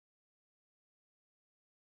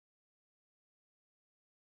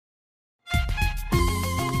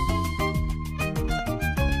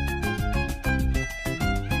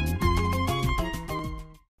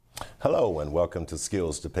Hello and welcome to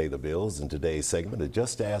Skills to Pay the Bills. In today's segment of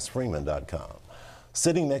JustAskFreeman.com.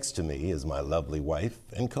 Sitting next to me is my lovely wife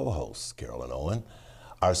and co-host, Carolyn Owen.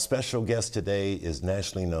 Our special guest today is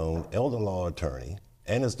nationally known elder law attorney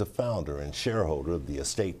and is the founder and shareholder of the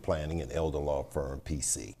estate planning and elder law firm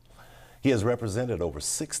P.C. He has represented over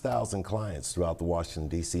 6,000 clients throughout the Washington,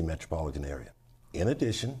 D.C. metropolitan area. In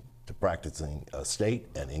addition to practicing estate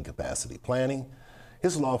and incapacity planning,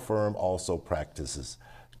 his law firm also practices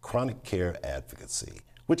chronic care advocacy,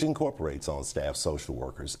 which incorporates on-staff social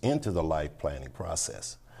workers into the life planning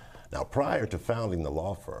process. Now, prior to founding the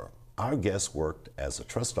law firm, our guest worked as a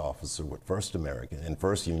trust officer with First American and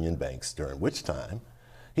First Union banks, during which time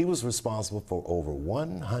he was responsible for over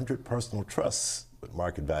 100 personal trusts with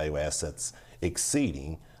market value assets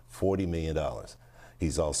exceeding $40 million.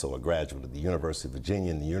 He's also a graduate of the University of Virginia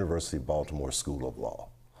and the University of Baltimore School of Law.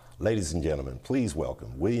 Ladies and gentlemen, please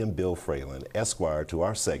welcome William Bill Fralin, Esquire, to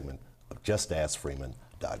our segment of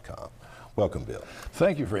JustAskFreeman.com. Welcome, Bill.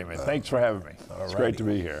 Thank you, Freeman. Thanks for having me. It's great to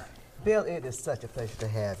be here. Bill, it is such a pleasure to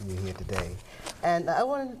have you here today. And I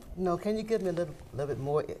want to know, can you give me a little bit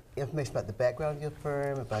more information about the background of your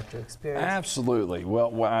firm, about your experience? Absolutely.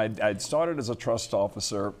 Well, I started as a trust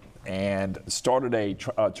officer and started a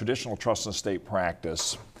traditional trust and estate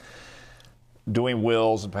practice, doing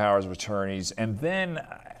wills and powers of attorneys. And then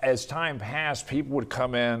as time passed, people would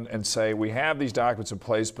come in and say, we have these documents in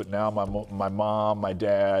place, but now my mom, my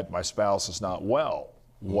dad, my spouse is not well.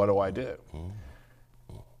 What do I do?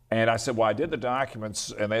 And I said, well, I did the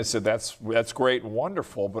documents, and they said, that's great and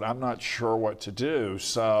wonderful, but I'm not sure what to do.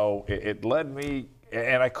 So it led me,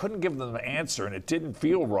 and I couldn't give them an answer, and it didn't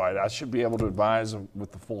feel right. I should be able to advise them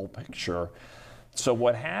with the full picture. So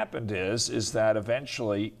what happened is that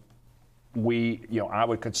eventually I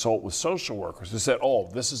would consult with social workers who said, oh,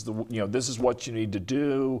 this is what you need to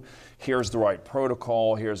do. Here's the right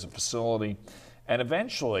protocol. Here's the facility. And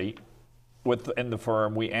eventually, in the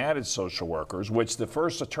firm, we added social workers, which the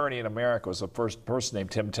first attorney in America was the first person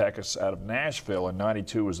named Tim Tekes out of Nashville. In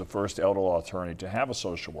 '92 was the first elder law attorney to have a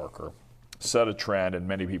social worker. Set a trend, and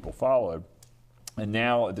many people followed. And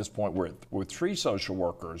now, at this point, we're with 3 social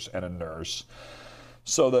workers and a nurse.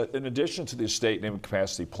 So that in addition to the estate and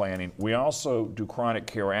incapacity planning, we also do chronic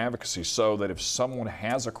care advocacy, so that if someone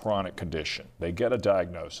has a chronic condition, they get a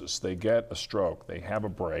diagnosis, they get a stroke, they have a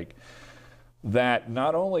break, that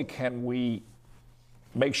not only can we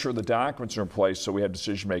make sure the documents are in place so we have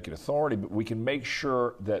decision-making authority, but we can make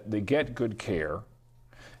sure that they get good care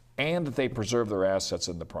and that they preserve their assets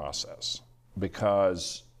in the process,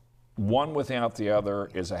 because one without the other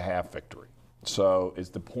is a half victory. So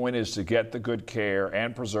the point is to get the good care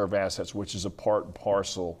and preserve assets, which is a part and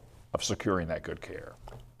parcel of securing that good care.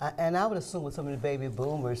 And I would assume with some of the baby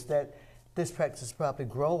boomers that this practice is probably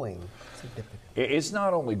growing significantly. It's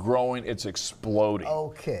not only growing; it's exploding.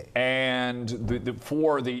 Okay. And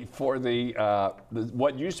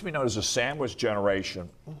what used to be known as the sandwich generation,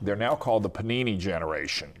 they're now called the panini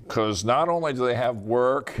generation, because not only do they have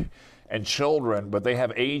work and children, but they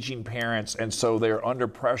have aging parents, and so they're under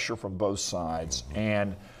pressure from both sides.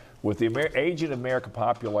 And with the aging American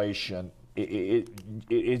population,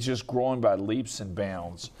 it's just growing by leaps and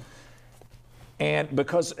bounds. And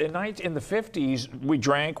because in the 50s, we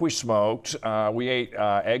drank, we smoked, we ate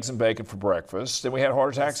eggs and bacon for breakfast, and we had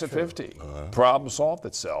heart attacks at 50. Problem solved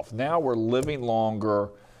itself. Now we're living longer,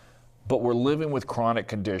 but we're living with chronic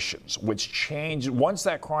conditions, which change. Once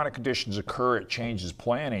that chronic conditions occur, it changes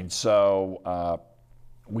planning. So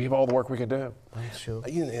we have all the work we can do. Sure.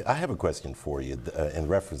 I have a question for you in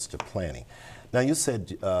reference to planning. Now, you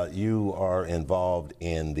said you are involved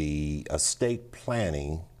in the estate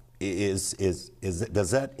planning. Does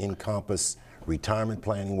that encompass retirement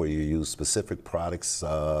planning, where you use specific products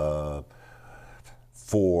in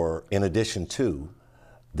addition to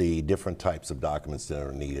the different types of documents that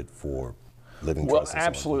are needed for living trusts? Well,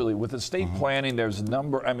 absolutely. With estate planning, there's a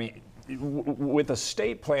number. I mean, with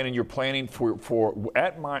estate planning, you're planning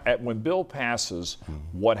when bill passes,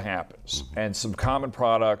 what happens. And some common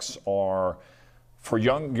products are, for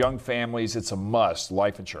young families, it's a must,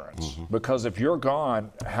 life insurance. Because if you're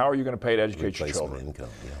gone, how are you going to pay to educate your children? Income,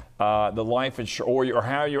 yeah. The life insurance, or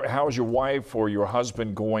how is your wife or your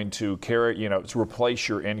husband going to carry, to replace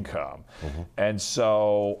your income? And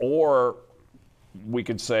so, or we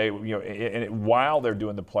could say, while they're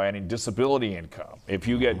doing the planning, disability income. If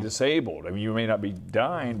you get disabled, I mean, you may not be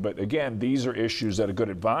dying, but again, these are issues that a good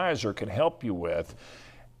advisor can help you with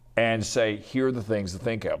and say, here are the things to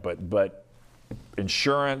think of. But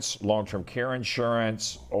insurance, long-term care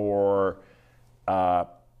insurance, or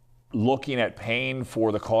looking at paying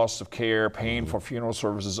for the cost of care, paying for funeral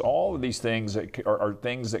services, all of these things that are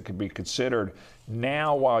things that could be considered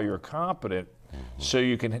now while you're competent, so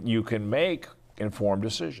you can make informed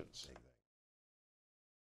decisions.